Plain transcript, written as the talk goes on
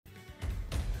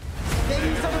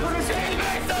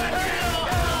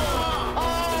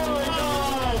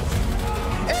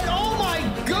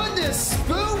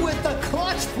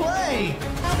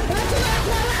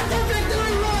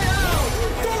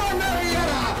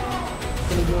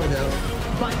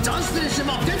does finish him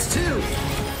off. Gets 2.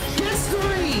 Gets 3.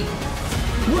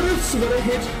 What a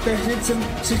hit that hits him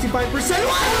 65%.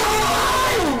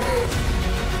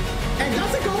 And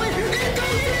does it go in? It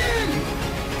goes in!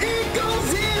 It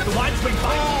goes in! The wide swing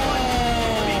fight.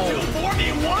 2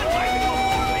 4v1. Bicycle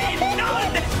 4v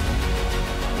none.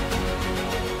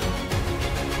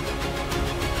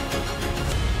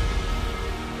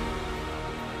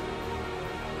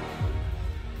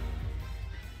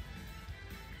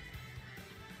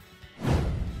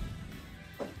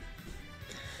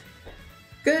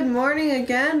 Good morning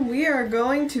again. We are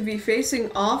going to be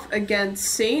facing off against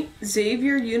St.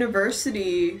 Xavier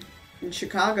University in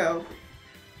Chicago.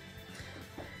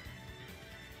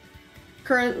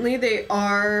 Currently, they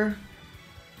are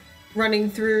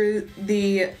running through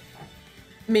the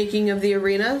making of the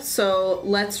arena, so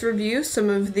let's review some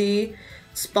of the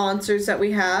sponsors that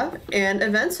we have and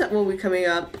events that will be coming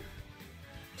up.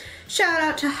 Shout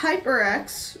out to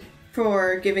HyperX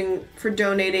for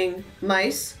donating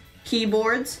mice,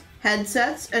 keyboards,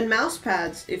 headsets, and mouse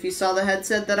pads. If you saw the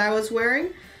headset that I was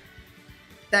wearing,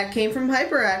 that came from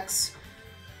HyperX.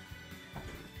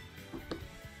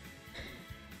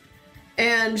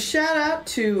 And shout out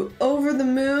to Over the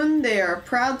Moon. They are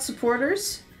proud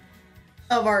supporters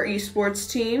of our esports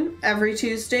team. Every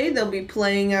Tuesday they'll be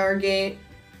playing our game,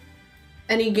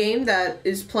 any game that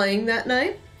is playing that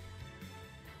night.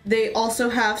 They also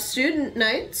have student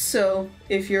nights, so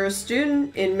if you're a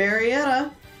student in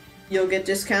Marietta, you'll get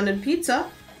discounted pizza.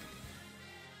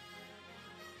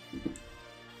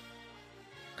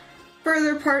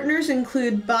 Further partners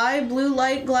include Buy Blue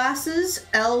Light Glasses,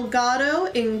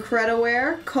 Elgato,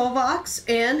 Incredaware, Kovacs,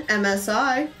 and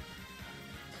MSI.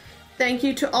 Thank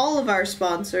you to all of our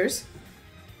sponsors.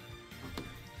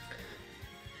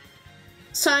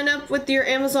 Sign up with your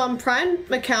Amazon Prime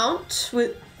account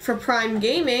for Prime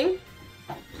Gaming,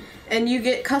 and you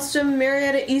get custom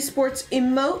Marietta Esports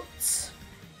emotes.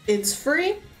 It's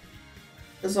free,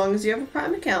 as long as you have a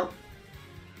Prime account.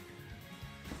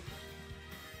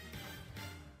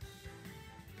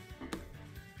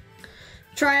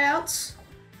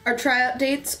 Our tryout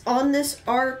dates on this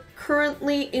are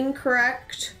currently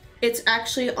incorrect. It's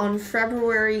actually on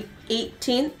February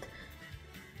 18th.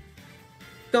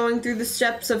 Going through the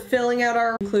steps of filling out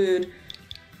our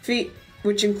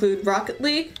which include Rocket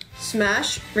League,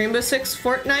 Smash, Rainbow Six,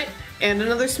 Fortnite, and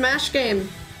another Smash game.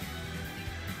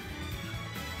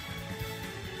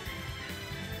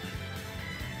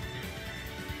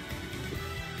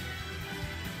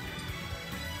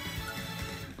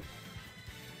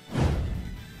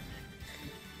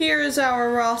 Here is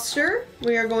our roster.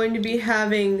 We are going to be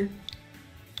having,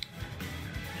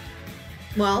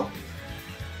 well,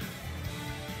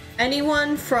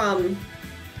 anyone from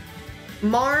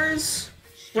Mars,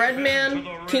 Redman,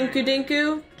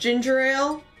 Kinkudinku, Ginger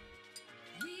Ale,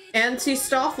 and C.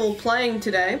 Stoffel playing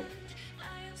today.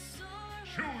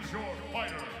 Choose your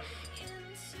fighter.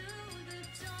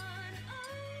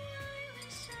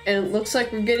 And it looks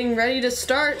like we're getting ready to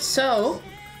start, so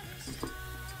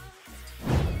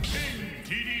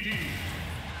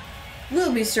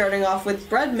we'll be starting off with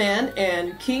Breadman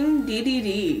and King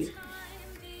DDD.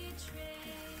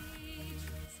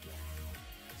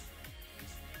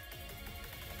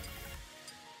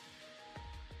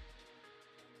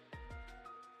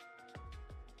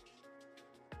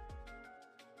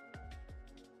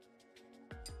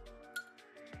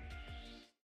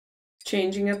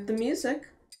 Changing up the music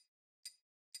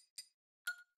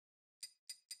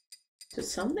to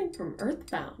something from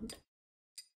Earthbound.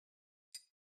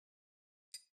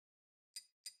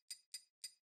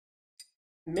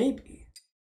 Maybe.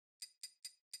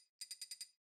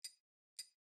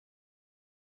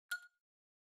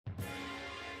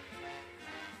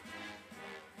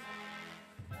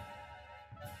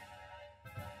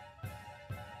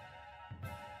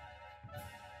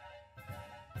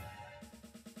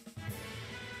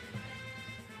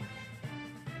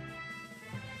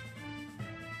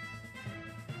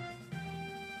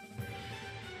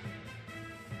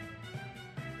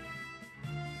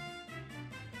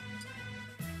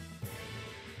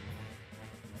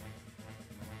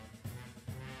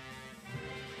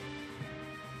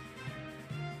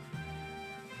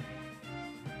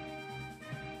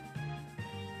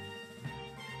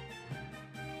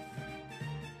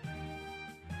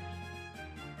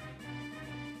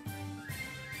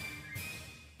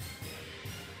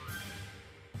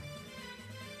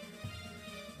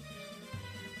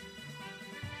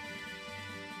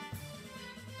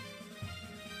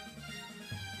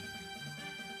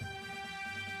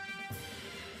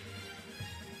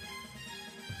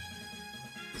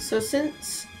 So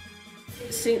since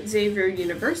St. Xavier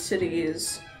University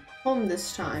is home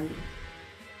this time,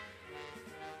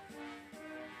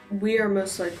 we are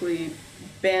most likely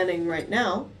banning right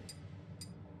now,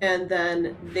 and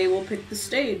then they will pick the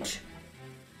stage.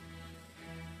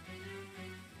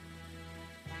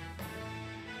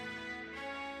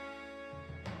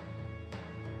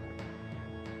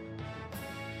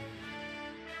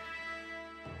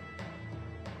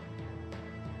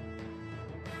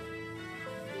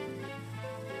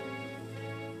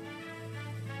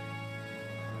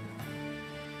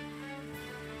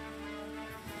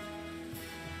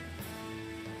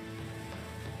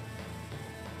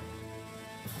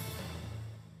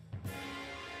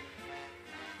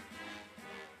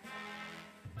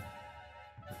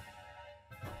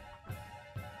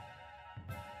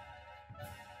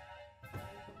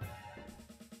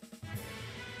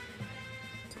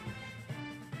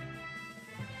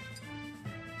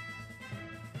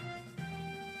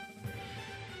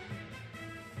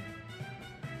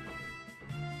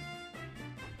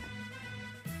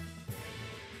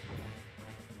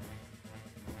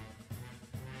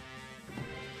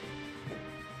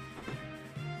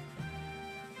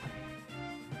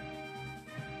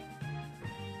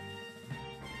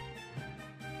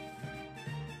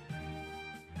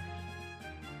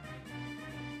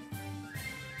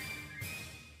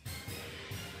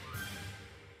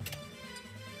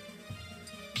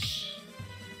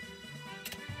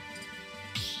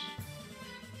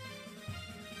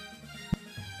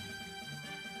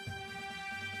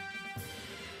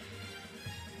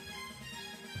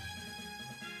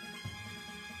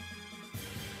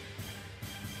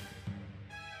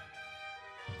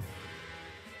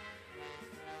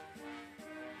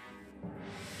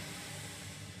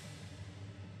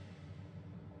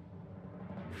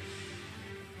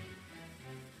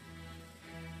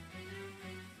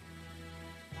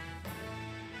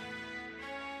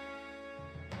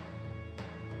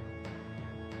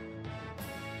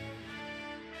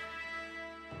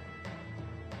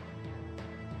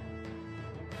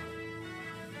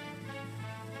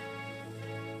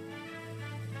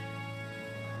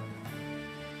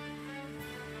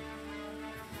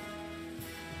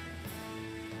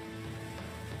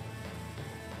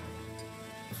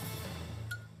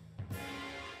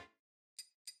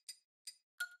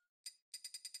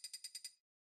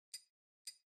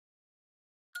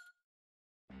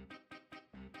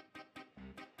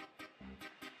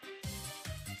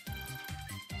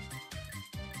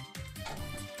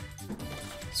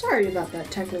 Sorry about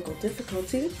that technical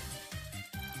difficulty.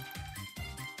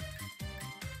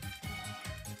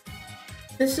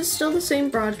 This is still the same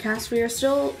broadcast. We are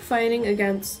still fighting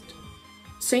against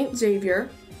St. Xavier.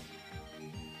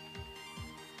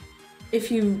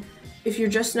 If you're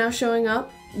just now showing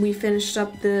up, we finished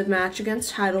up the match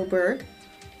against Heidelberg.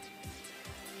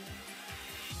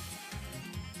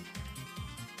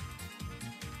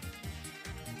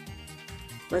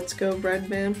 Let's go,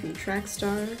 Breadman from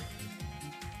Trackstar.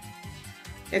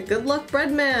 Yeah, good luck,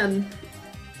 Breadman.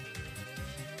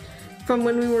 From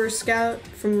when we were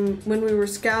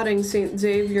scouting St.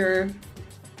 Xavier,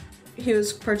 he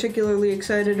was particularly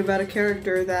excited about a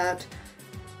character that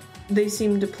they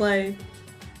seemed to play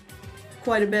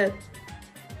quite a bit.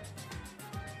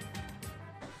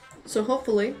 So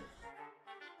hopefully,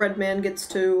 Breadman gets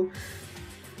to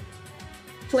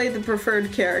play the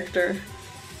preferred character.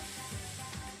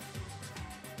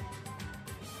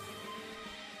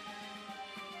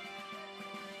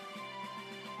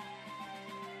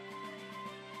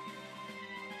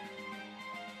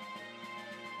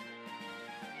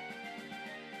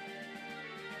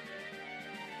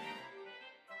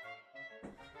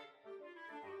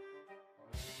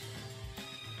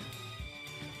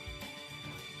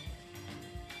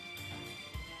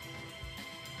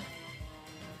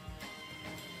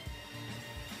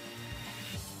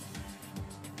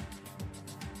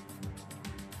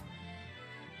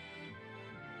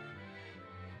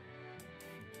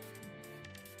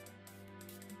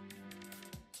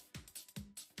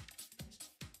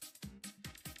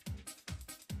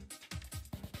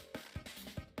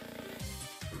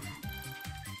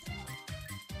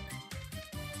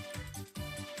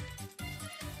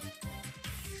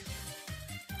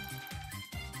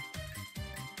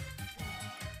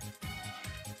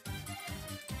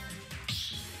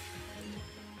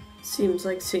 Seems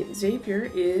like St. Xavier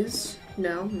is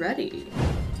now ready.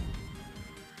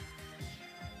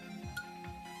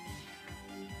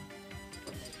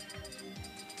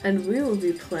 And we will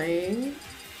be playing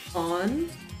on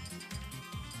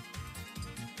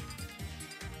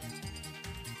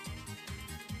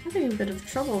having a bit of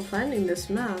trouble finding this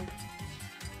map.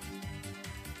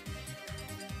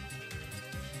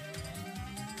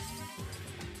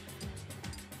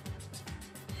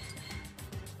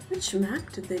 Which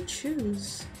map did they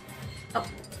choose? Oh,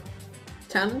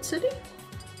 Town and City?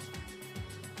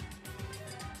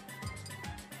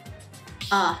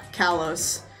 Ah,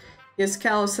 Kalos. Yes,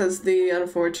 Kalos has the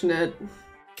unfortunate...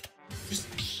 just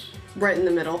right in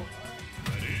the middle.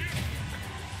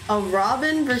 A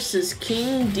Robin versus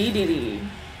King DDD.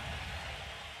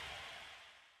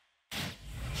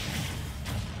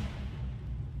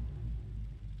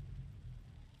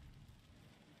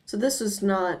 So this is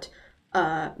not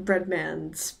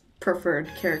Breadman's preferred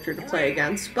character to play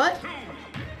against, but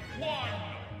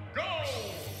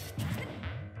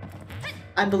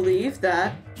I believe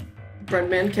that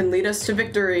Breadman can lead us to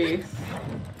victory.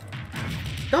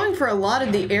 Going for a lot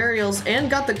of the aerials and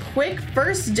got the quick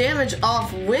first damage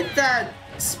off with that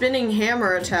spinning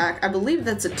hammer attack. I believe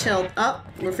that's a tilt. Oh,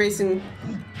 we're facing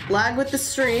lag with the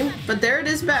stream, but there it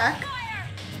is back.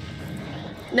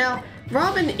 Now,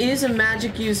 Robin is a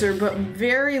magic user, but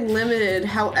very limited.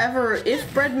 However, if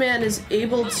Breadman is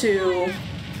able to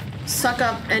suck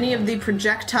up any of the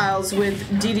projectiles with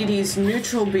DDD's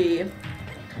neutral B,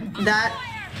 that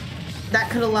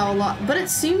could allow a lot. But it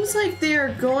seems like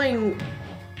they're going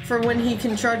for when he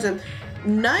can charge them.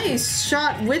 Nice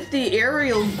shot with the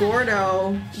aerial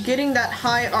Gordo, getting that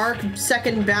high arc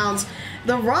second bounce.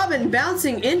 The Robin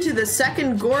bouncing into the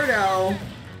second Gordo,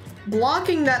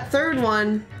 blocking that third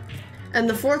one, and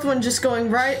the fourth one just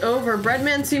going right over.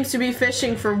 Breadman seems to be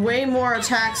fishing for way more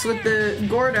attacks with the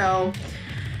Gordo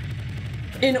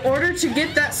in order to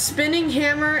get that spinning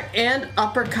hammer and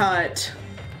uppercut.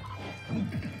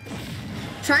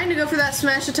 Trying to go for that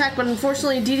smash attack, but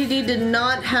unfortunately DDD did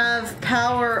not have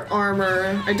power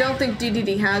armor. I don't think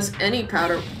DDD has any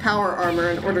power armor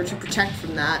in order to protect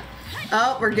from that.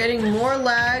 Oh, we're getting more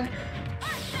lag.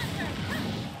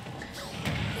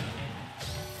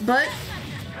 But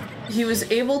he was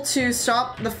able to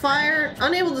stop the fire,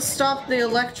 unable to stop the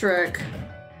electric.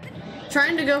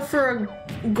 Trying to go for a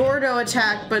Gordo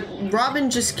attack, but Robin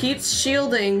just keeps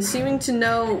shielding, seeming to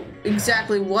know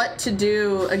exactly what to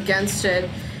do against it.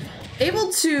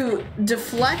 Able to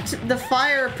deflect the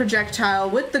fire projectile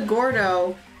with the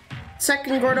Gordo.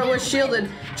 Second Gordo was shielded.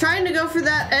 Trying to go for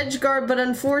that edge guard, but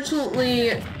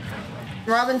unfortunately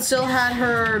Robin still had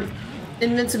her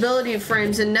invincibility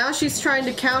frames, and now she's trying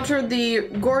to counter the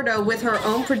Gordo with her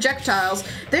own projectiles.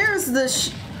 There's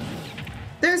the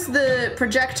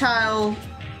projectile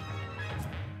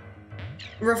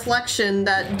reflection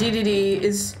that DDD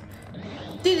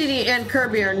and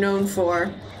Kirby are known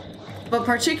for, but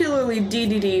particularly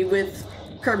DDD with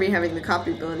Kirby having the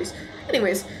copy abilities.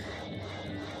 Anyways,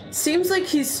 seems like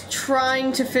he's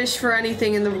trying to fish for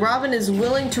anything, and the Robin is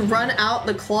willing to run out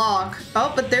the clock.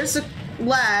 Oh, but there's a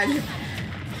lag.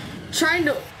 Trying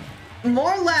to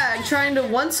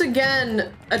once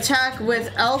again attack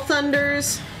with L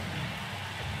Thunders.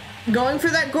 Going for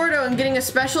that Gordo and getting a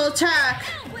special attack.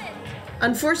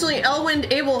 Unfortunately, Elwind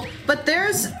able, but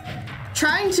there's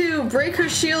trying to break her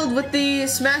shield with the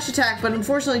smash attack, but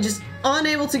unfortunately just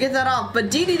unable to get that off. But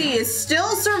DDD is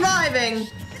still surviving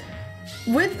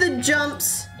with the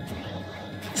jumps.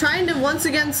 Trying to once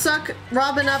again suck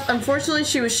Robin up. Unfortunately,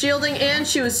 she was shielding and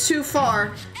she was too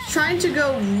far. Trying to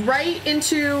go right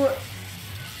into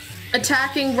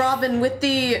attacking Robin with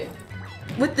the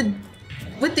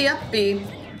up B.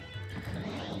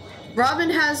 Robin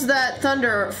has that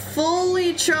Thunder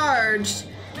fully charged,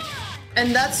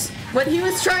 and that's what he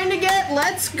was trying to get.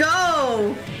 Let's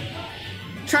go!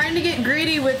 Trying to get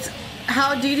greedy with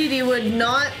how DDD would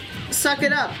not suck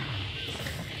it up.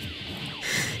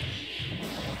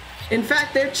 In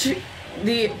fact,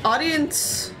 the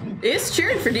audience is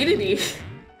cheering for DDD.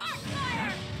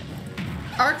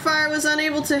 Arcfire was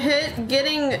unable to hit,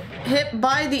 getting hit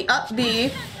by the up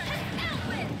B.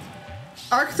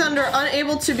 Arc Thunder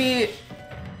unable to be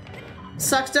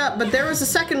sucked up, but there was a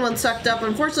second one sucked up.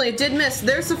 Unfortunately, it did miss.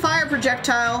 There's the fire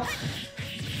projectile.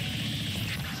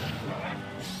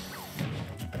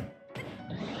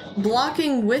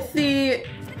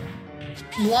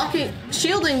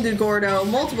 Shielding the Gordo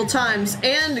multiple times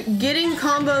and getting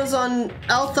combos on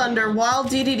L Thunder while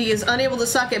DDD is unable to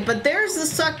suck it. But there's the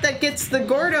suck that gets the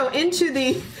Gordo into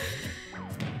the...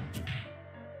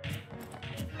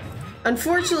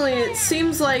 Unfortunately, it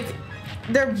seems like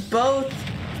they're both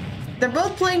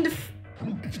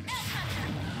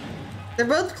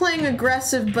playing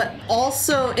aggressive, but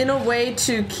also in a way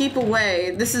to keep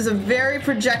away. This is a very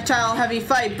projectile heavy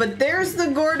fight, but there's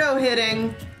the Gordo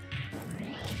hitting.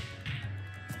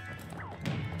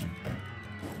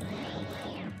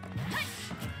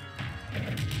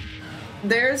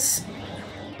 There's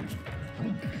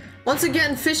once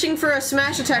again fishing for a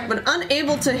smash attack, but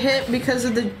unable to hit because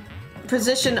of the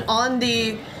position on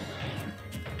the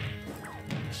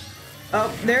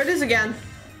Oh, there it is again.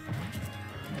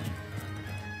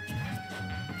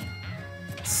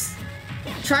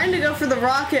 Trying to go for the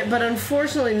rocket, but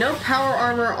unfortunately no power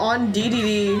armor on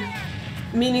DDD,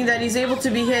 meaning that he's able to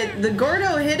be hit. The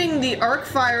Gordo hitting the arc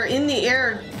fire in the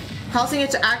air, causing it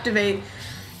to activate.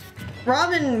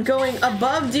 Robin going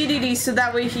above DDD so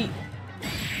that way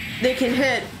they can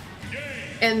hit.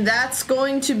 And that's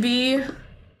going to be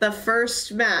the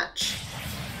first match.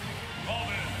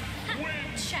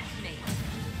 Checkmate.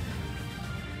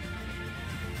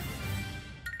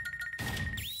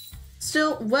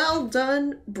 Still, well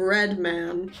done,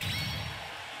 Breadman.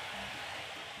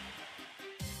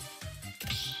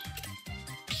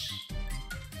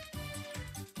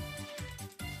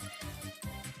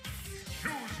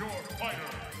 Choose your fighter.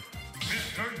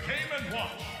 Mr. Game & Watch.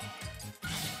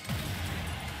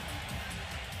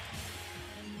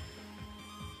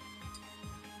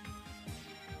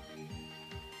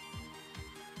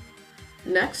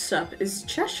 Next up is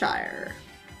Cheshire.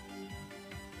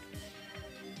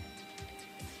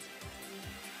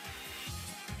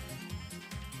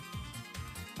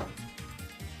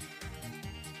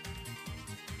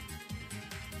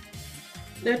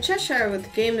 Now Cheshire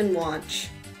with Game & Watch.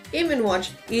 Game &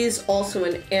 Watch is also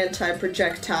an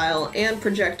anti-projectile and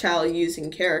projectile using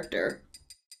character.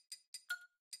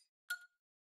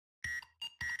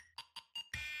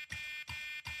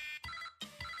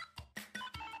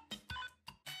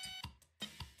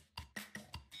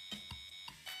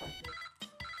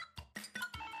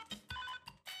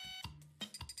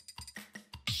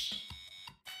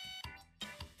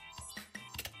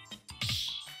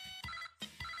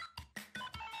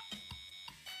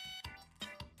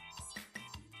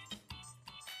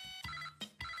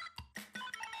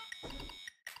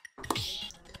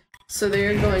 So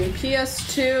they're going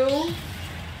PS2.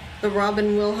 The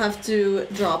Robin will have to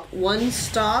drop one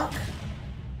stock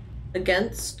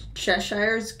against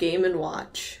Cheshire's Game &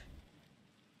 Watch.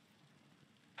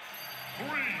 3,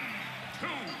 2,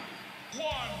 1,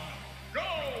 go!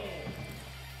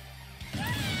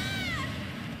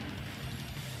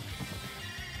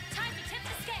 Time to tip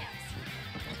the scales.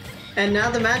 And now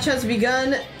the match has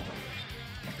begun.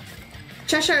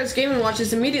 Cheshire's Game & Watch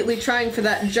is immediately trying for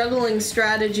that juggling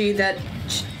strategy that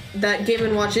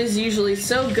Game & Watch is usually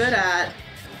so good at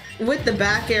with the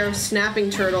back air snapping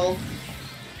turtle.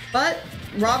 But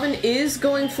Robin is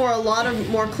going for a lot of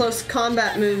more close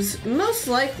combat moves, most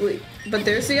likely. But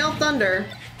there's the Elf Thunder.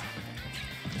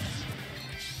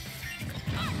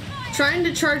 Trying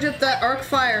to charge up that arc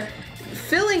fire,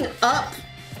 filling up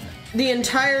the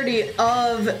entirety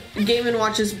of Game &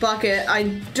 Watch's bucket. I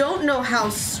don't know how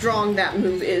strong that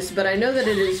move is, but I know that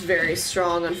it is very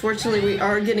strong. Unfortunately, we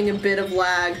are getting a bit of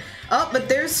lag. Oh, but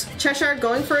there's Cheshire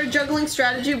going for a juggling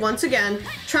strategy once again,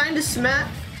 trying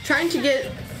to get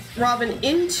Robin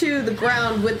into the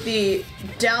ground with the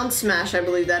down smash, I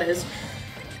believe that is.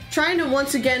 Trying to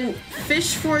once again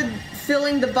fish for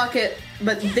filling the bucket,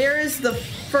 but there is the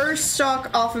first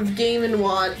stock off of Game &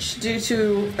 Watch due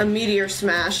to a meteor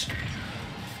smash.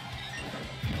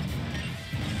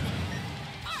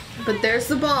 But there's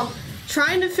the bomb.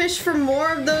 Trying to fish for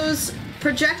more of those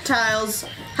projectiles.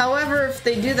 However, if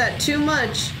they do that too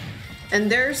much, and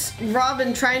there's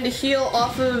Robin trying to heal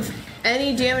off of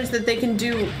any damage that they can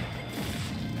do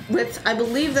with, I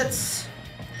believe that's,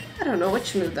 I don't know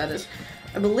which move that is.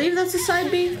 I believe that's a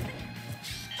side B.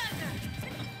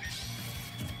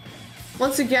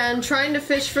 Once again, trying to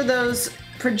fish for those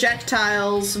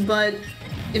projectiles, but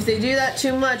if they do that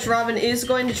too much, Robin is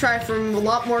going to try for a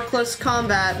lot more close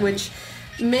combat, which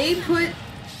may put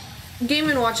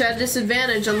Game & Watch at a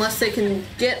disadvantage unless they can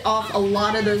get off a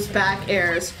lot of those back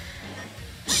airs.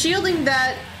 Shielding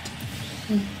that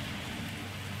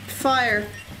fire.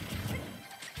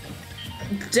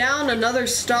 Down another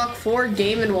stock for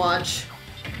Game & Watch.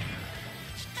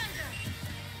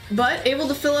 But able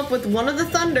to fill up with one of the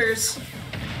Thunders.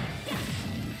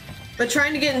 But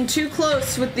trying to get in too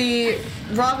close with the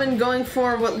Robin going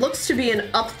for what looks to be an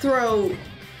up throw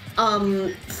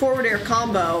forward air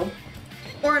combo.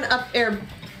 Or an up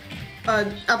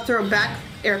throw back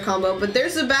air combo. But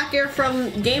there's a back air from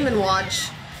Game & Watch.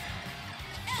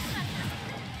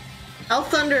 Elf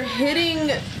Thunder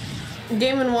hitting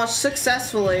Game & Watch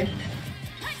successfully.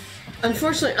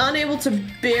 Unfortunately, unable to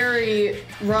bury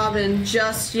Robin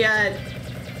just yet.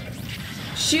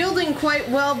 Shielding quite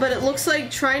well, but it looks like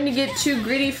trying to get too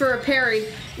greedy for a parry.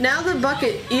 Now the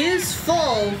bucket is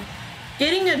full.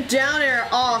 Getting a down air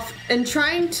off and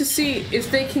trying to see if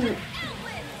they can...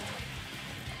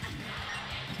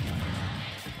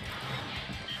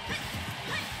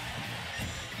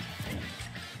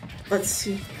 Let's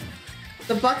see.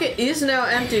 The bucket is now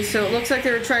empty, so it looks like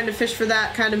they were trying to fish for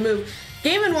that kind of move.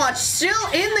 Game & Watch still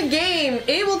in the game,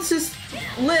 able to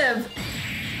live.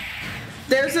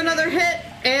 There's another hit,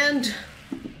 and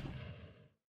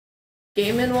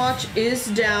Game & Watch is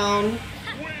down.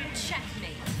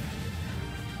 Checkmate.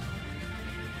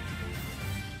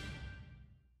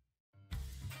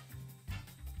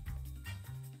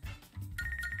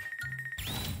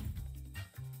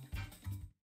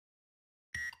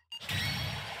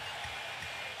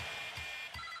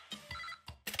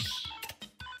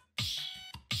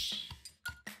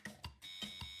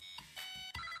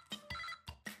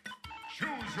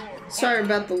 Sorry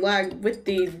about the lag with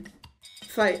the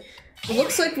fight. It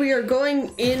looks like we are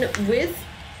going in with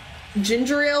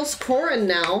Ginger Ale's Corrin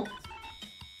now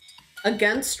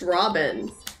against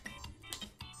Robin.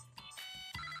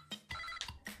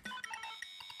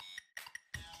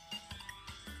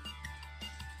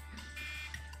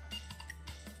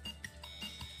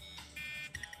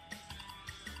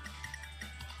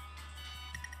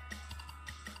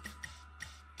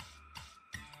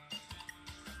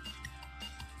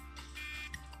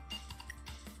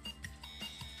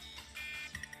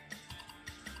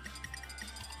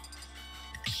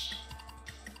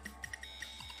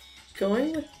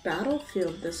 Going with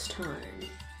Battlefield this time.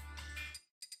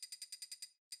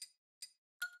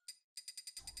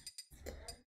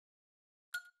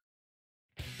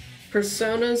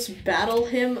 Persona's Battle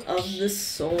Hymn of the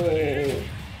Soul.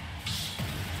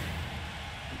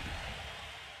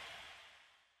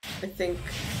 I think.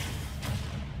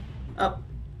 Oh,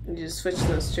 you just switch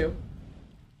those two.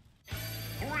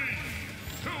 3,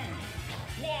 2, 1,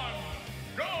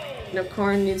 go! Now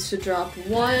Corrin needs to drop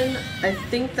one. I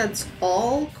think that's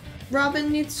all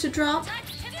Robin needs to drop. Time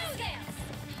to tip the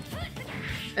scales.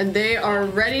 And they are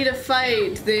ready to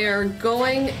fight. They are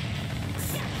going.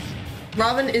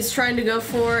 Robin is trying to go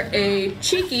for a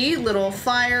cheeky little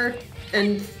fire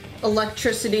and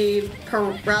electricity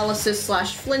paralysis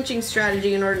 / flinching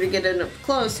strategy in order to get in up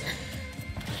close.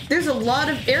 There's a lot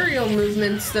of aerial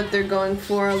movements that they're going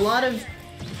for, a lot of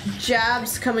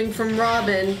jabs coming from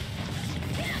Robin,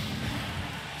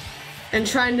 and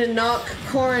trying to knock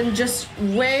Corrin just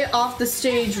way off the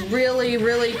stage really,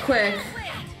 really quick.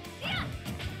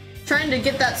 Trying to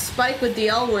get that spike with the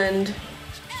Elwind.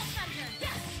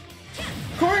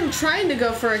 Corrin trying to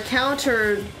go for a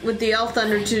counter with the L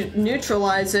Thunder to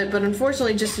neutralize it, but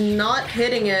unfortunately just not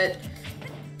hitting it.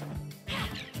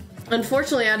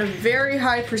 Unfortunately at a very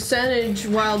high percentage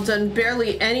while done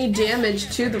barely any damage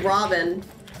to the Robin.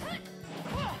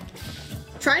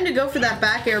 Trying to go for that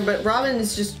back air, but Robin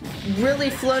is just really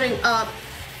floating up.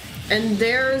 And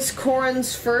there's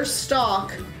Corrin's first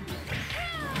stock.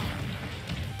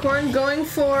 Corrin going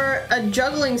for a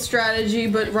juggling strategy,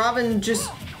 but Robin just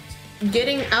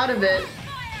getting out of it.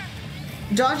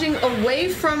 Dodging away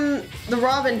from the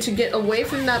Robin to get away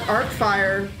from that arc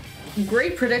fire.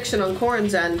 Great prediction on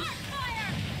Corrin's end.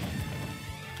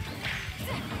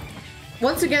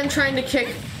 Once again trying to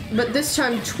kick, but this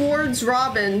time towards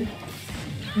Robin.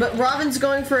 But Robin's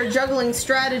going for a juggling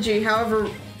strategy. However,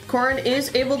 Corrin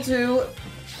is able to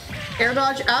air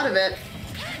dodge out of it.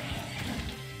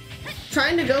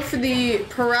 Trying to go for the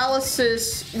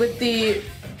paralysis with the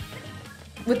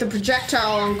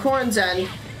projectile on Corrin's end.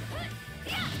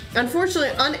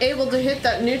 Unfortunately, unable to hit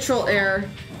that neutral air.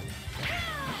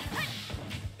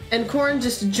 And Corrin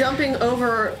just jumping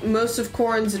over most of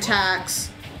Corrin's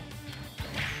attacks.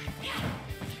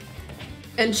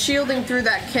 And shielding through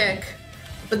that kick.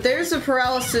 But there's a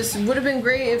paralysis. Would have been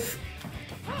great if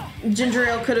Ginger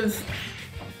Ale could have...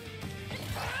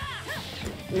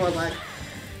 More lag.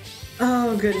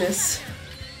 Oh, goodness.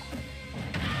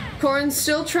 Corrin's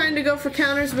still trying to go for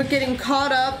counters, but getting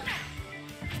caught up.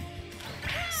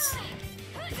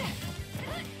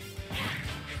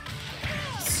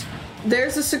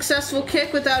 There's a successful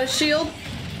kick without a shield.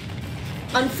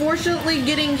 Unfortunately,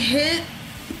 getting hit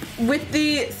with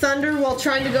the Thunder while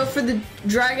trying to go for the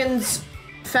Dragon's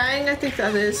Fang, I think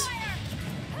that is.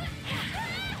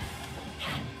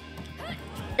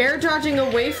 Air dodging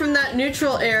away from that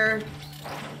neutral air.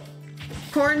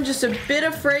 Corrin just a bit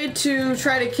afraid to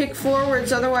try to kick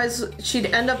forwards, otherwise she'd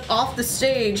end up off the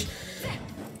stage.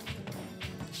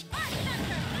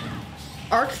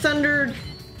 Arc Thunder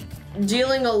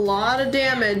dealing a lot of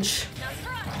damage.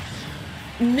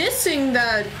 Missing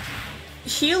that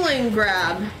healing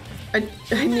grab.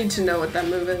 I need to know what that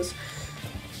move is.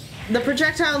 The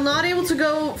projectile not able to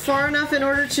go far enough in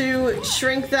order to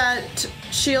shrink that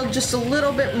shield just a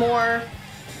little bit more.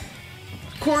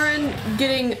 Corrin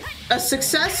getting a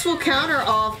successful counter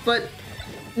off, but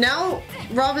now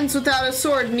Robin's without a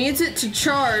sword, needs it to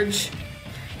charge.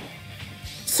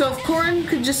 So if Corrin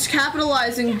could just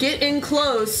capitalize and get in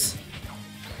close.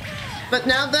 But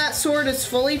now that sword is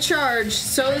fully charged,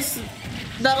 so is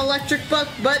that electric buck.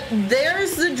 But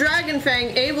there's the Dragon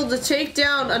Fang able to take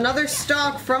down another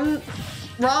stock from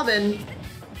Robin.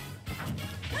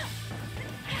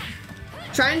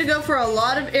 Trying to go for a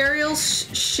lot of aerial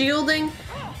shielding.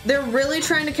 They're really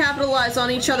trying to capitalize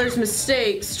on each other's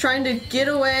mistakes. Trying to get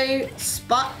away.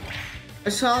 Spot. I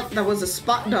saw that was a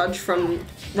spot dodge from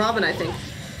Robin, I think.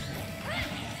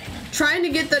 Trying to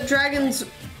get that Dragon's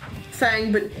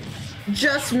Fang, but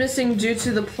just missing due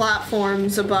to the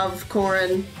platforms above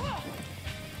Corrin.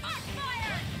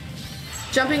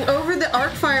 Jumping over the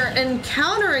Arc Fire and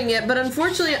countering it, but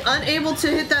unfortunately unable to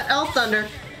hit that L Thunder.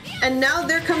 And now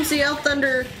there comes the L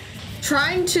Thunder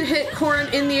trying to hit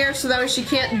Corrin in the air so that way she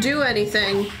can't do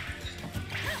anything.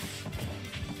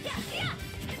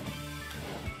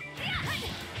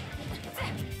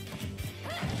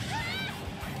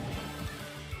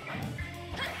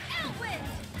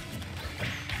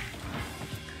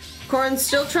 Corrin's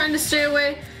still trying to stay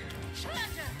away.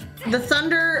 The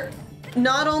Thunder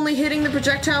not only hitting the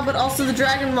projectile, but also the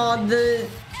Dragon Maw. The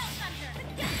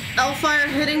Hellfire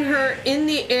hitting her in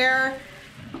the air.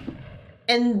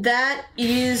 And that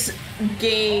is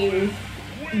game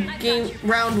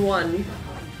round 1.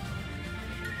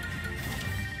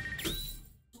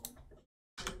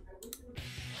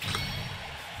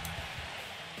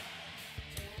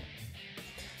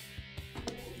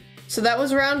 So that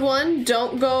was round 1.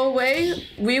 Don't go away.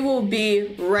 We will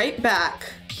be right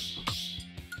back. Choose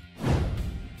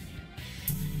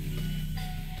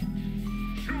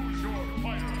your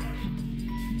fighter.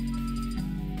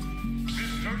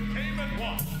 Mr. Cayman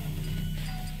Watch.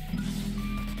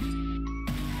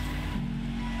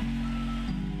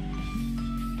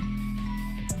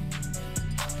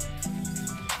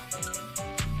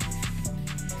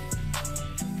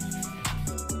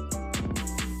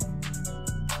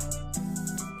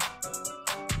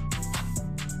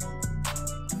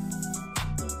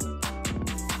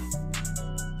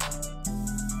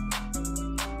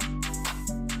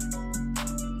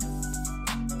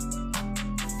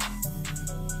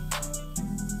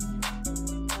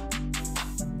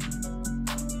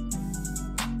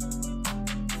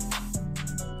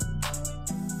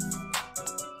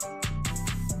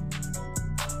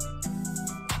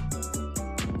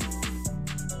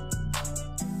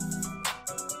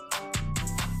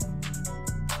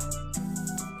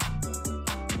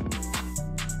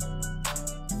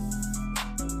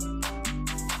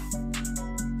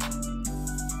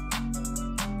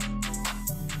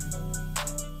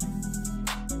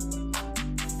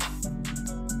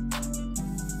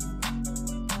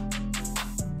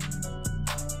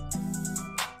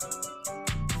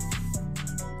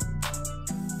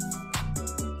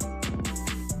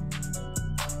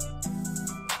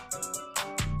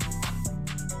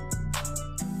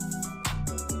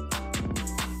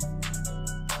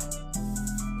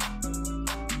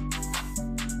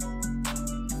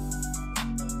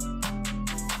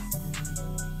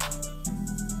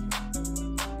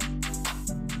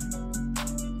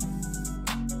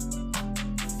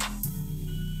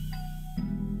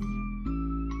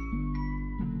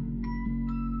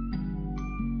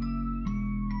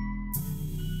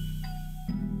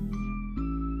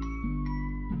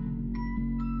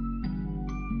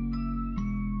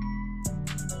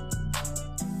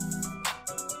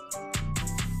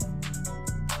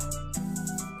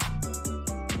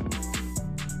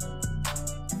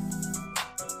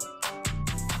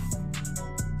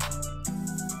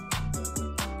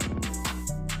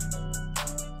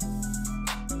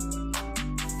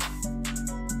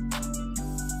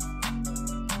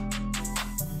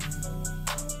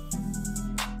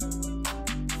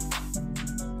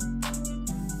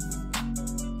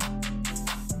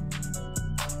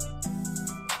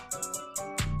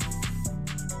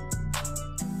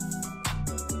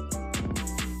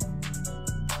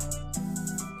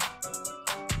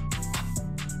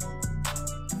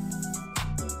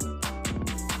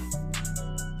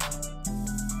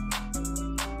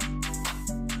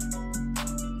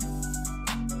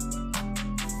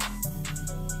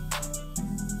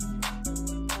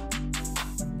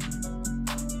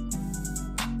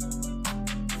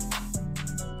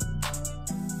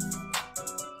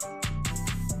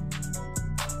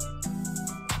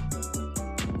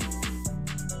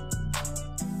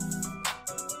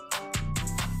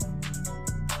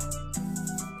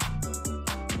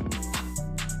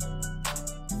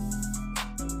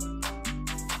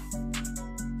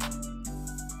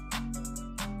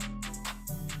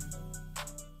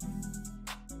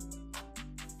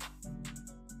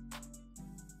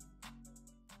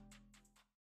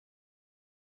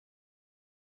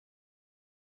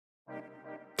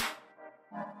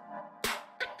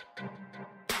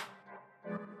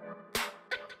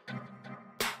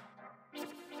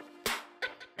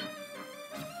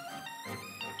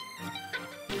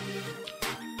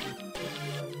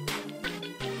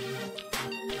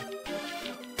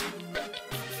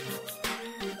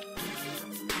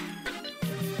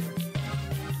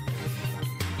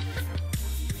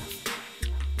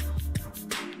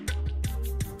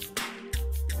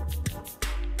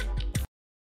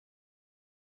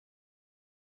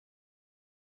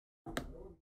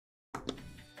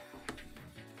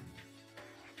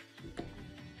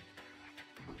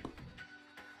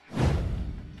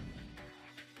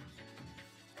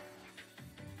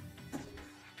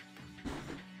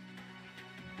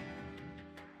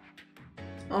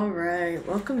 Alright,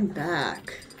 welcome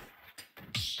back.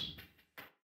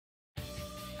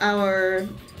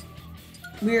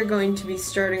 We are going to be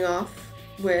starting off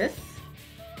with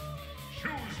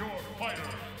Choose your fighter,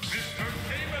 Mr.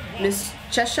 Game & Miss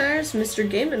Cheshire's Mr.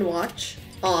 Game & Watch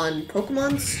on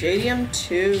Pokemon Stadium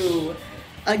 2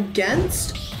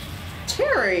 against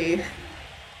Terry.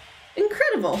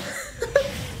 Incredible.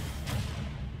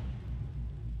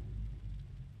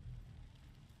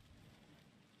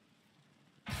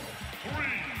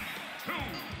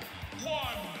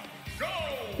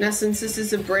 Now, since this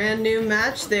is a brand new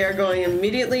match, they are going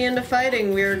immediately into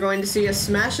fighting. We are going to see a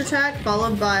smash attack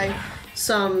followed by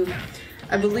some,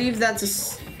 I believe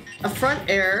that's a front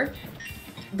air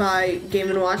by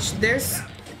Game & Watch.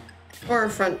 Or a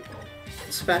front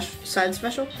side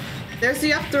special. There's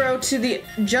the up throw to the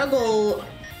juggle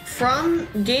from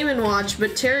Game & Watch,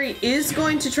 but Terry is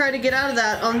going to try to get out of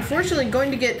that. Unfortunately, going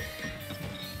to get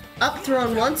up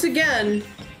thrown once again.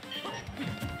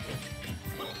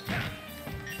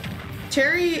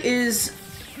 Terry is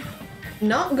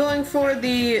not going for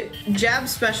the jab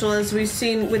special as we've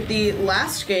seen with the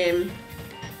last game,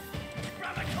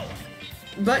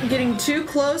 but getting too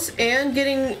close and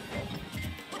getting...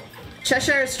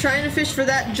 Cheshire's trying to fish for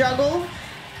that juggle.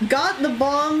 Got the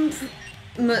bomb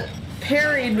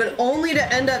parried, but only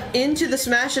to end up into the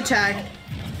smash attack.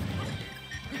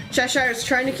 Cheshire's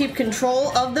trying to keep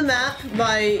control of the map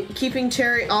by keeping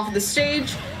Terry off the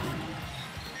stage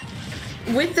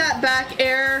with that back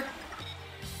air,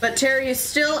 but Terry is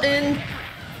still in,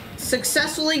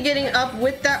 successfully getting up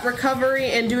with that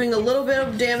recovery and doing a little bit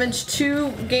of damage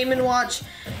to Game & Watch.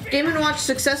 Game & Watch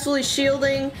successfully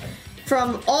shielding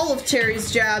from all of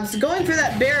Terry's jabs, going for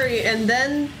that berry, and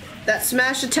then that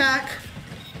smash attack,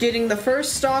 getting the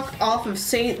first stock off of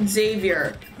St.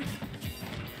 Xavier.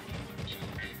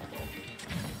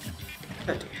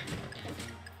 Oh dear.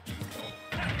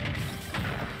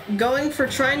 Going for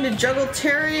trying to juggle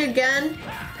Terry again.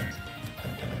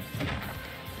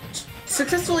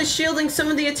 Successfully shielding some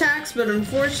of the attacks, but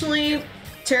unfortunately,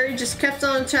 Terry just kept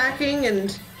on attacking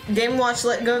and Game & Watch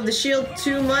let go of the shield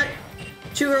too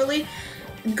early.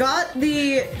 Got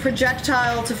the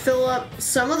projectile to fill up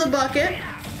some of the bucket.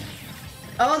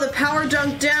 Oh, the power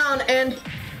dunk down, and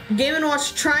Game &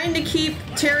 Watch trying to keep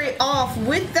Terry off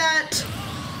with that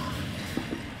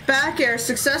back air,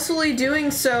 successfully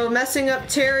doing so, messing up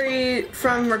Terry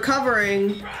from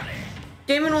recovering.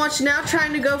 Game & Watch now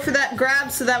trying to go for that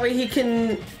grab so that way he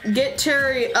can get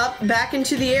Terry up back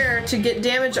into the air to get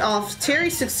damage off. Terry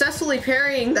successfully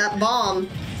parrying that bomb,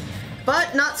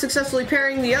 but not successfully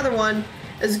parrying the other one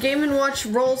as Game & Watch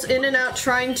rolls in and out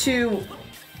trying to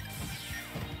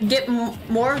get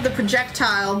more of the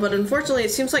projectile, but unfortunately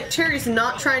it seems like Terry's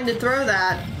not trying to throw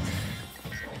that.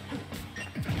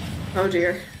 Oh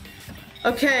dear.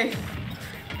 Okay.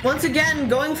 Once again,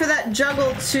 going for that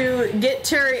juggle to get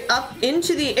Terry up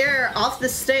into the air off the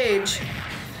stage.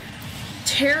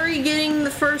 Terry getting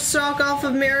the first stock off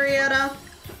of Marietta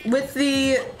with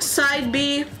the side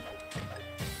B.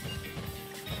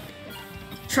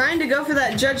 Trying to go for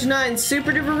that Judge 9,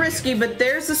 super duper risky, but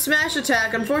there's the smash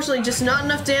attack. Unfortunately, just not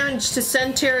enough damage to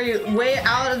send Terry way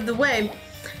out of the way.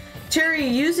 Terry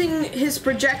using his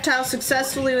projectile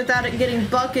successfully without it getting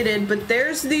bucketed, but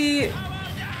there's the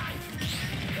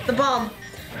bomb.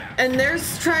 And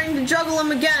there's trying to juggle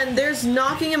him again. There's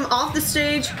knocking him off the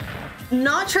stage.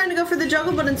 Not trying to go for the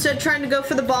juggle, but instead trying to go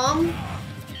for the bomb.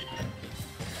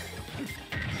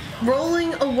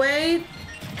 Rolling away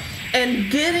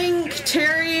and getting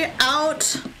Terry out.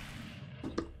 Mr.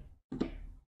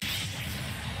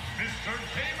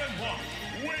 Game & Watch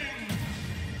wins.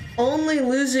 Only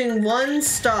losing one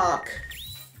stock.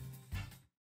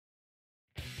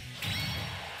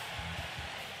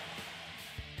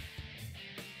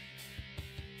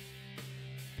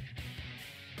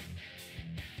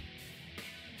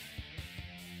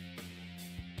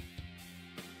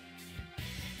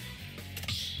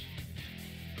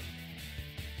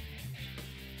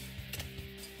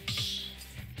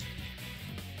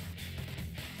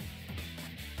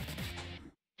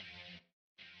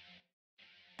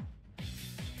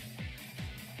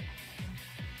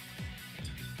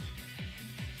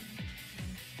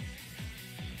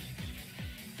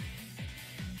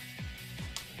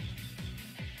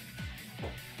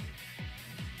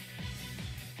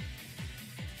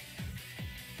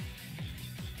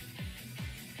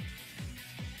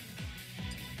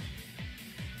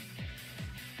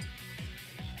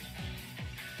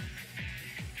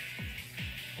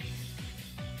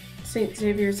 St.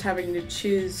 Xavier's having to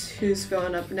choose who's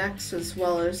going up next as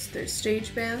well as their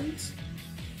stage bands.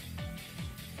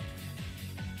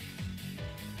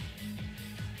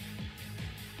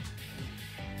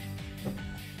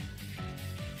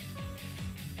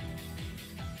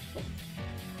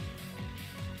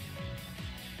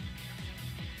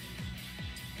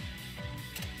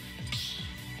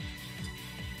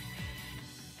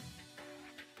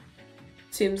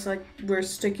 seems like we're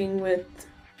sticking with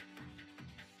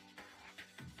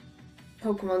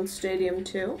Pokemon Stadium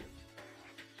 2.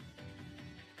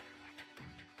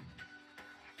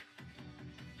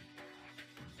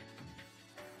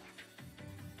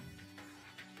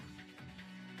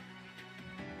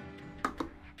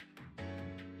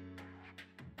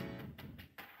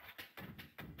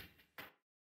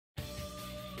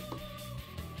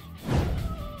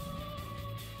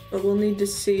 But we'll need to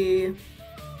see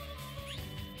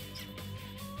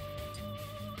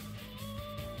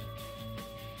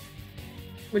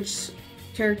which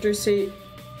character St.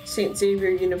 Xavier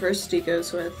University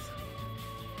goes with.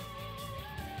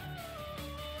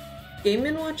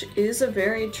 Game & Watch is a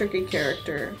very tricky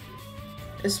character,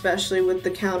 especially with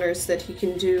the counters that he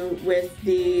can do with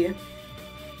the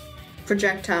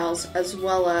projectiles as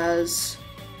well as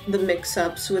the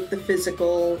mix-ups with the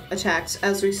physical attacks,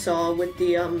 as we saw with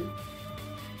the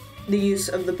use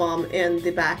of the bomb and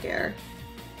the back air.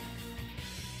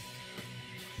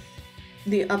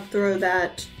 The up throw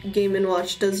that Game &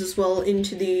 Watch does as well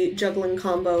into the juggling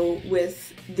combo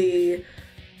with the...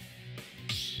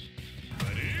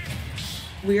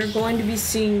 We are going to be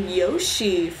seeing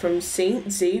Yoshi from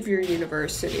St. Xavier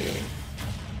University.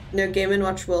 Now Game &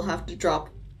 Watch will have to drop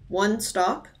one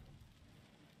stock.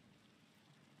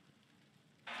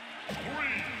 3,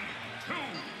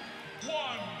 2,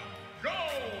 1, go!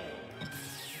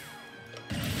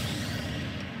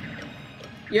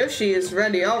 Yoshi is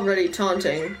ready, already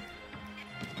taunting.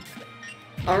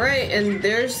 Alright, and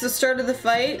there's the start of the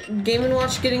fight. Game &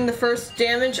 Watch getting the first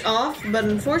damage off, but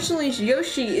unfortunately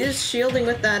Yoshi is shielding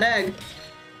with that egg.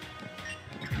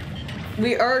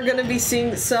 We are gonna be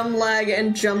seeing some lag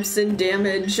and jumps in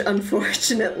damage,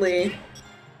 unfortunately.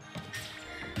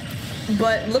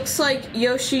 But looks like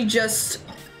Yoshi just...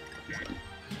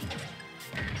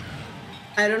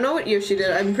 I don't know what Yoshi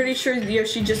did. I'm pretty sure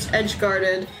Yoshi just edge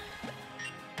guarded.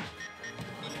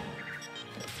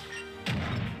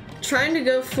 Trying to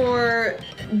go for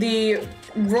the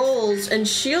rolls and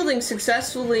shielding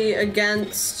successfully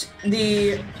against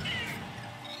the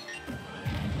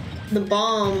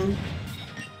bomb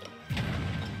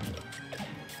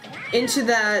into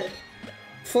that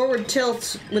forward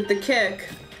tilt with the kick.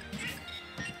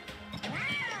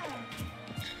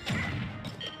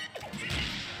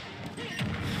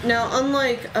 Now,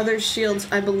 unlike other shields,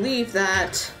 I believe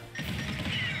that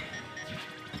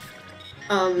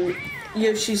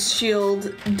Yoshi's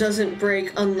shield doesn't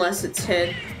break unless it's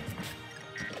hit.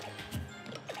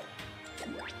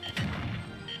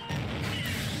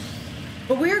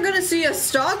 But we are gonna see a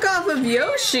stock off of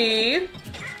Yoshi!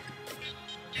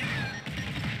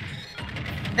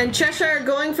 And Cheshire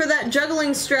going for that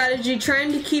juggling strategy,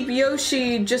 trying to keep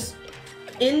Yoshi just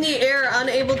in the air,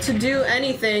 unable to do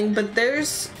anything, but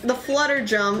there's the flutter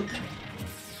jump.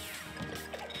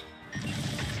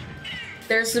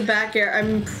 There's the back air.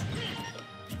 I'm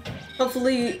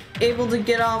hopefully able to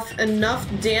get off enough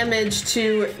damage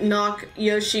to knock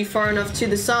Yoshi far enough to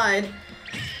the side.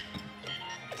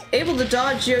 Able to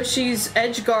dodge Yoshi's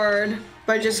edge guard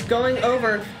by just going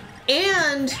over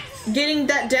and getting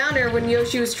that down air when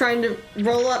Yoshi was trying to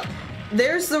roll up.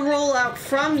 There's the rollout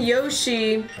from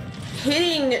Yoshi,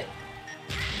 hitting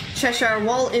Cheshire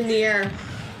while in the air.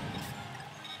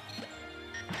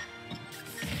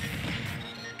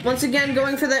 Once again,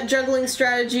 going for that juggling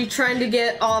strategy, trying to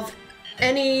get off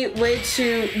any way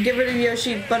to get rid of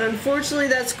Yoshi, but unfortunately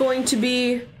that's going to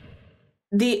be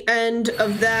the end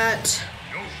of that.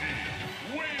 Yoshi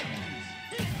wins!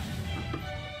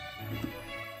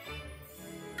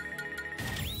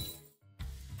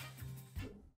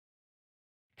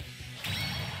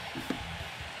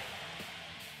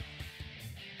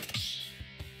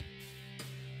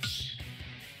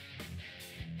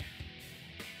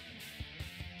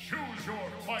 Choose your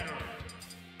fighter.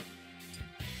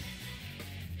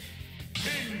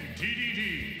 King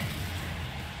DDD.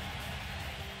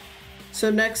 So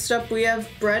next up we have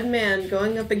Breadman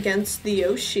going up against the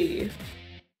Yoshi.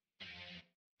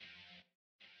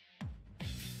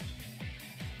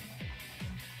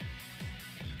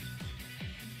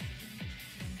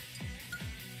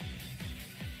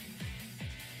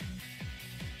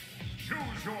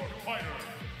 Choose your fighter.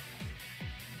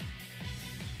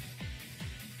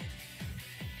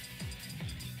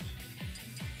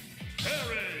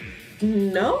 Harry.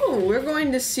 No, we're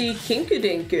going to see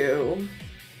Kinkadinku.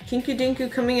 Kinkadinku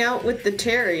coming out with the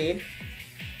Terry.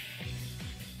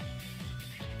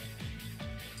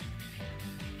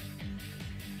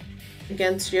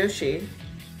 Against Yoshi.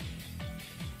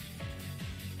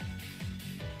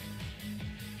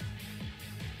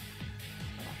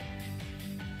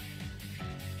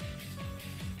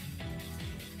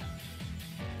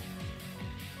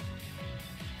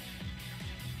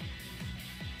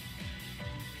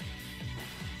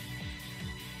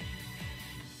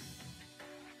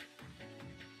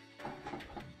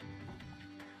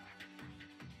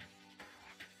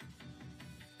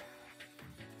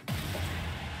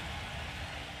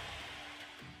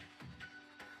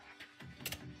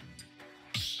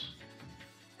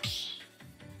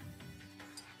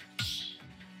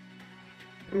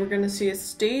 we're gonna see a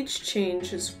stage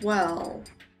change as well.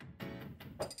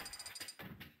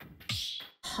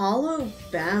 Hollow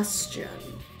Bastion.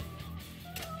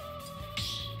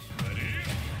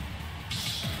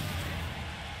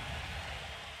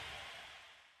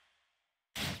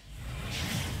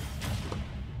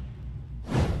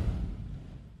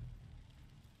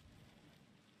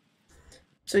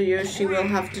 So Yoshi will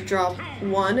have to drop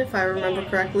one, if I remember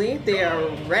correctly. They are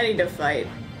ready to fight.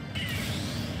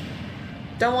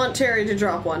 Don't want Terry to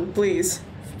drop one, please.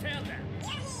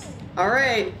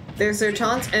 Alright, there's their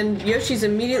taunts, and Yoshi's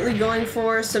immediately going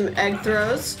for some egg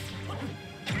throws.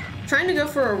 Trying to go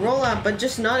for a rollout, but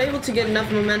just not able to get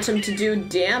enough momentum to do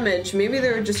damage. Maybe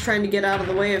they were just trying to get out of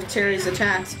the way of Terry's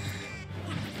attacks.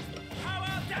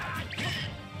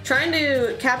 Trying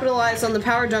to capitalize on the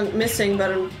power dunk missing,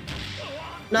 but I'm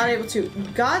not able to.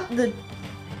 Got the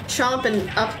chomp and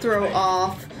up throw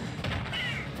off.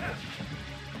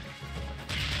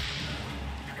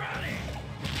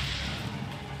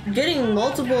 Getting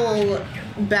multiple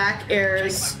back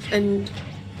airs, and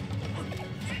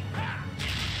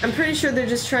I'm pretty sure they're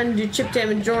just trying to do chip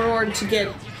damage in order to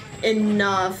get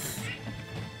enough.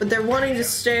 But they're wanting to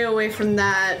stay away from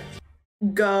that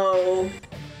go.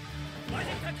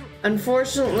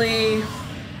 Unfortunately,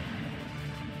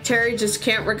 Terry just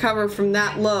can't recover from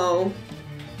that low.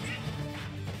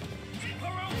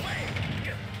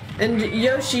 And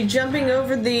Yoshi jumping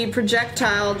over the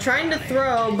projectile, trying to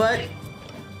throw, but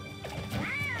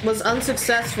was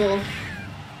unsuccessful.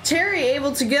 Terry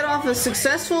able to get off a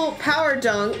successful power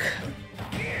dunk.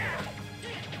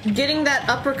 Getting that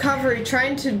up recovery,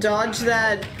 trying to dodge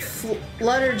that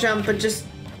flutter jump, but just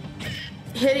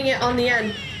hitting it on the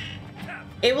end.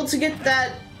 Able to get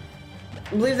that, I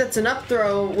believe that's an up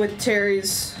throw with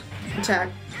Terry's attack.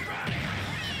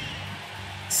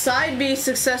 Side B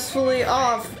successfully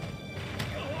off.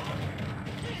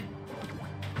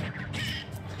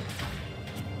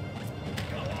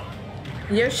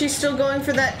 Yoshi's still going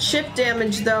for that chip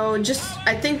damage though. Just,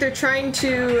 I think they're trying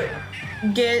to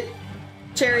get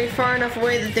Terry far enough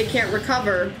away that they can't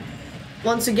recover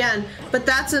once again. But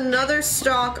that's another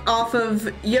stock off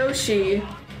of Yoshi.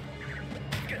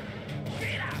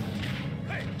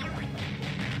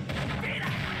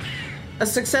 A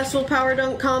successful power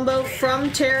dunk combo from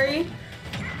Terry.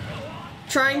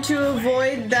 Trying to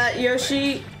avoid that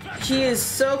Yoshi. He is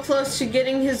so close to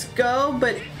getting his go,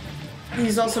 but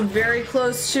he's also very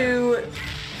close to...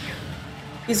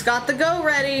 He's got the go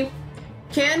ready.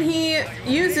 Can he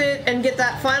use it and get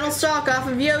that final stock off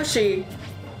of Yoshi?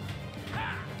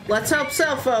 Let's hope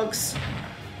so, folks.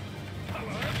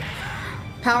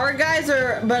 Power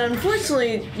geyser, but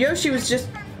unfortunately, Yoshi was just...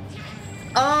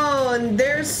 Oh, and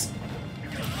there's...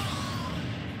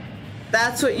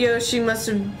 That's what Yoshi must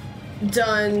have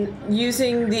done,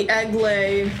 using the egg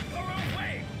lay.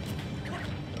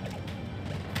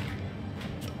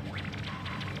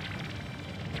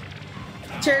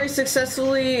 Terry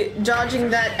successfully dodging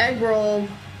that egg roll.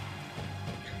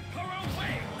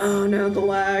 Oh no, the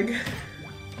lag.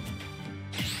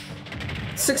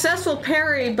 Successful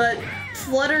parry, but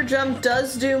flutter jump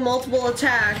does do multiple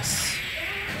attacks.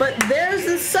 But there's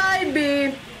the side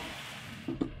B.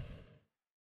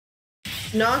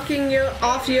 Knocking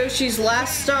off Yoshi's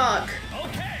last stock.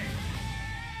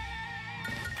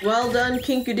 Well done,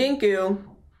 Kinku Dinku.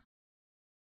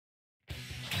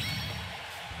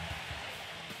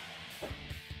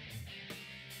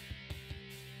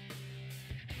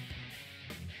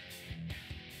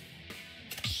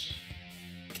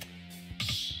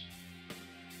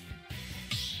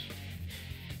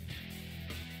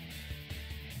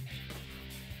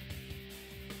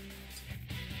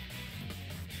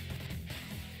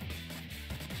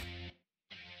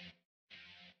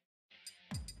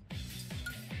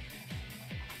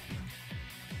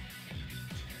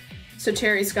 So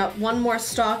Terry's got one more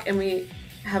stock, and we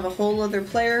have a whole other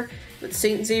player. But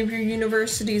St. Xavier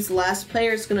University's last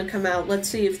player is going to come out. Let's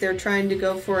see if they're trying to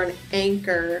go for an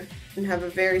anchor and have a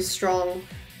very strong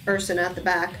person at the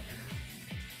back.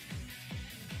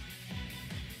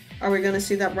 Are we going to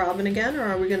see that Robin again, or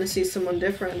are we going to see someone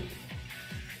different?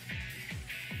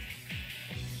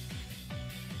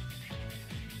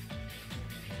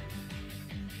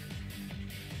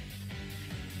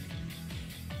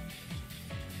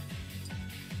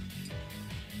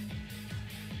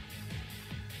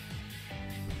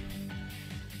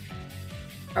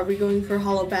 Are we going for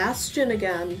Hollow Bastion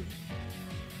again?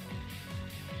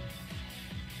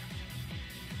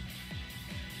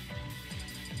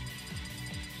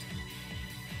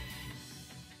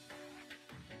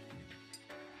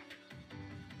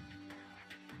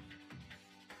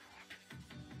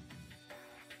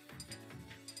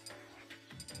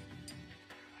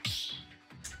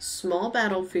 small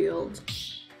battlefield.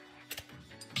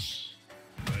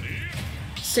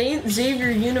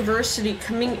 Xavier University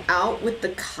coming out with the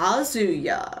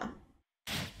Kazuya.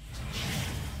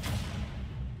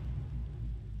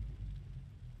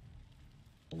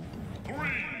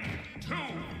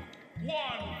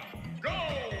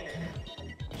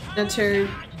 Now Terry.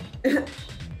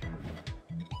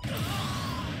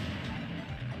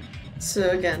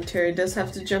 So again, Terry does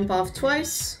have to jump off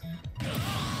twice.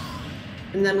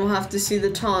 And then we'll have to see the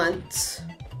taunts.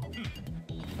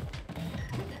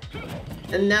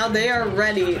 And now they are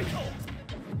ready.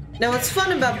 Now what's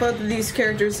fun about both of these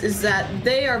characters is that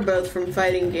they are both from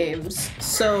fighting games.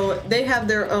 So they have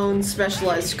their own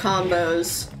specialized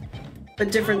combos,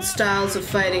 but different styles of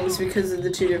fightings because of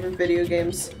the two different video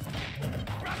games.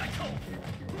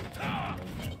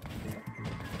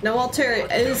 Now while Terry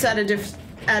is at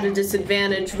a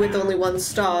disadvantage with only one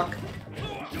stock,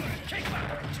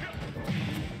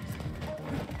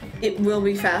 it will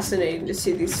be fascinating to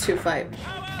see these two fight.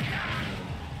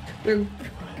 We're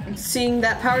seeing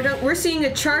that power dunk. We're seeing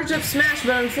a charge up smash,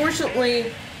 but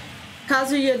unfortunately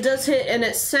Kazuya does hit, and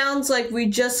it sounds like we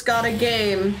just got a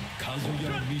game.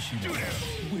 Kazuya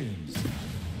Mishima wins.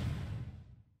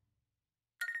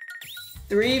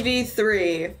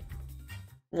 3v3.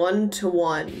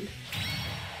 1-1.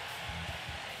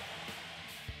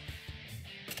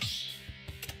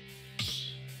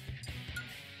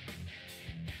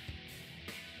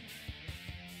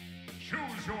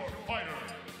 Choose your fighter.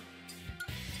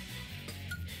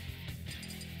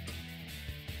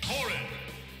 Korin.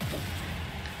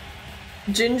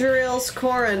 Ginger Ale's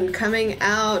Korin coming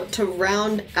out to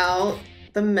round out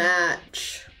the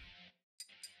match.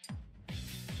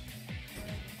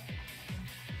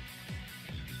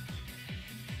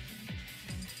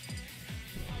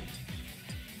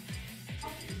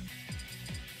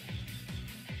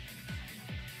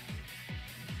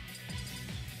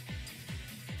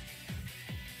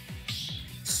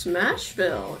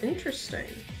 Smashville, interesting.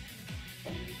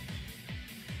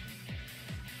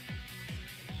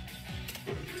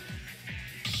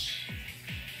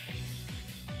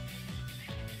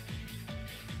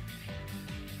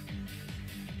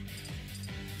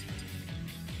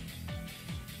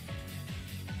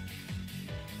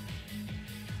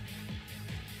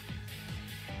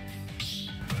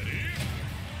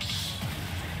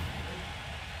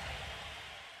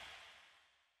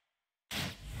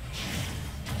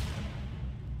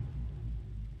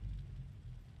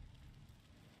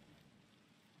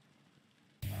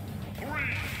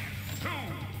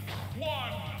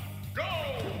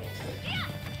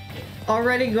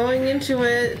 Already going into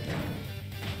it,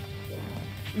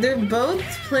 they're both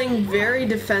playing very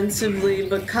defensively,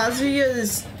 but Kazuya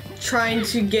is trying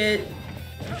to get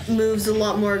moves a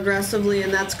lot more aggressively,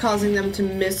 and that's causing them to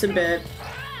miss a bit.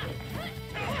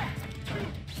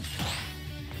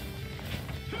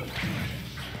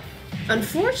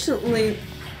 Unfortunately,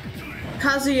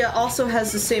 Kazuya also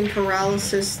has the same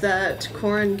paralysis that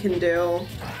Korin can do,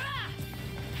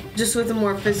 just with a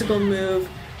more physical move.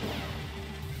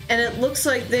 And it looks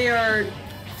like they are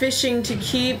fishing to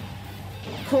keep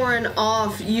Korin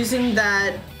off using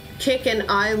that kick and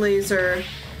eye laser.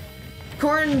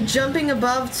 Korin jumping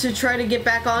above to try to get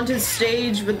back onto the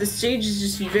stage, but the stage is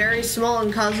just very small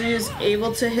and Kazuya is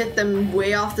able to hit them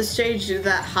way off the stage due to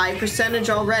that high percentage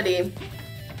already.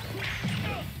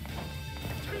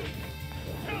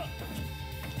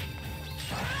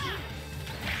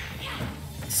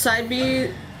 Side B,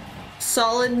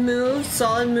 solid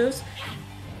moves.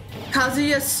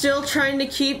 Kazuya still trying to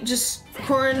keep just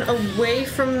Korin away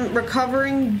from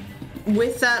recovering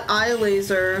with that eye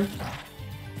laser.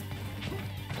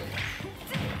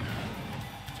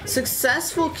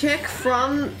 Successful kick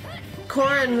from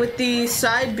Korin with the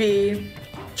side B.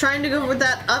 Trying to go with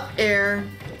that up air.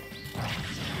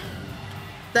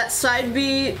 That side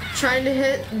B trying to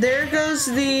hit. There goes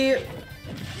the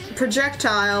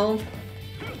projectile.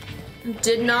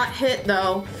 Did not hit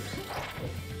though.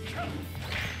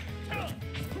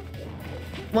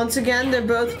 Once again, they're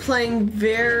both playing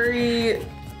very...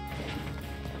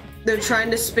 They're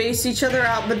trying to space each other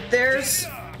out, but there's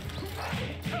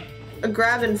a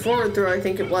grab and forward throw, I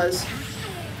think it was.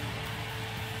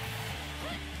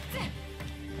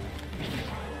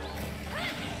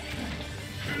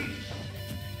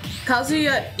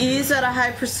 Kazuya is at a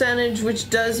high percentage, which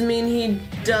does mean he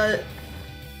does...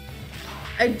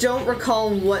 I don't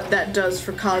recall what that does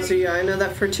for Kazuya. I know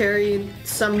that for Terry,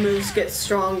 some moves get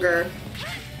stronger.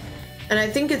 And I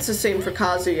think it's the same for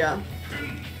Kazuya.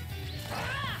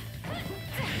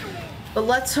 But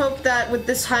let's hope that with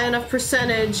this high enough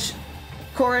percentage,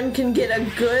 Korin can get a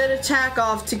good attack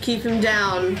off to keep him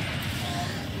down.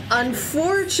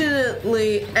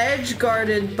 Unfortunately, edge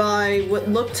guarded by what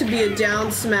looked to be a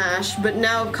down smash, but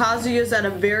now Kazuya's at a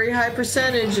very high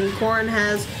percentage and Korin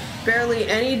has barely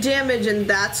any damage, and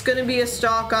that's going to be a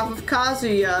stock off of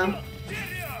Kazuya.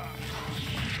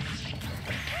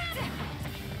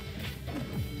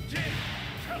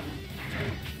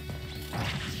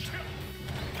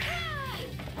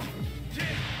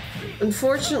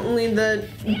 Unfortunately, the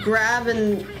grab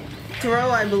and throw,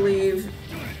 I believe,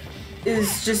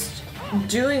 is just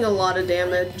doing a lot of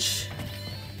damage.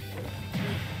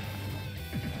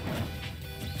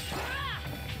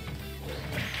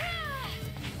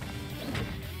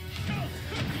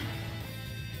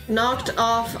 Knocked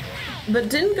off, but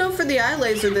didn't go for the eye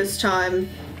laser this time.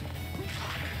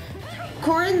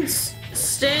 Korin's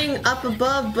staying up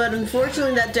above, but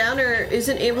unfortunately that downer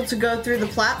isn't able to go through the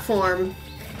platform,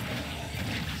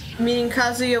 meaning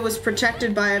Kazuya was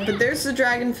protected by it. But there's the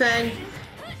Dragon Fang.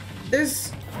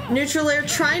 There's neutral air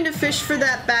trying to fish for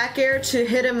that back air to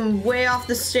hit him way off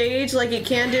the stage like it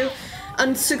can do.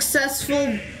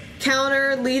 Unsuccessful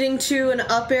counter leading to an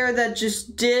up air that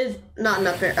just did, not an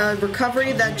up air, a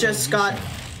recovery that just got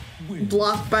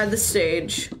blocked by the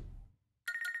stage.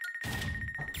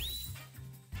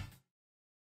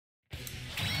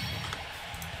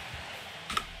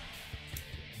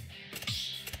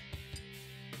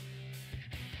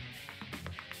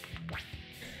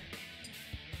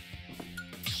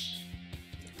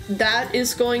 That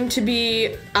is going to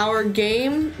be our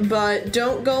game, but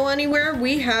don't go anywhere.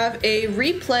 We have a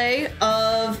replay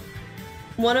of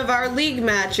one of our league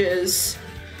matches,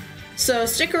 so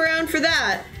stick around for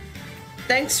that.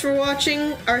 Thanks for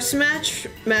watching our Smash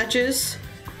matches.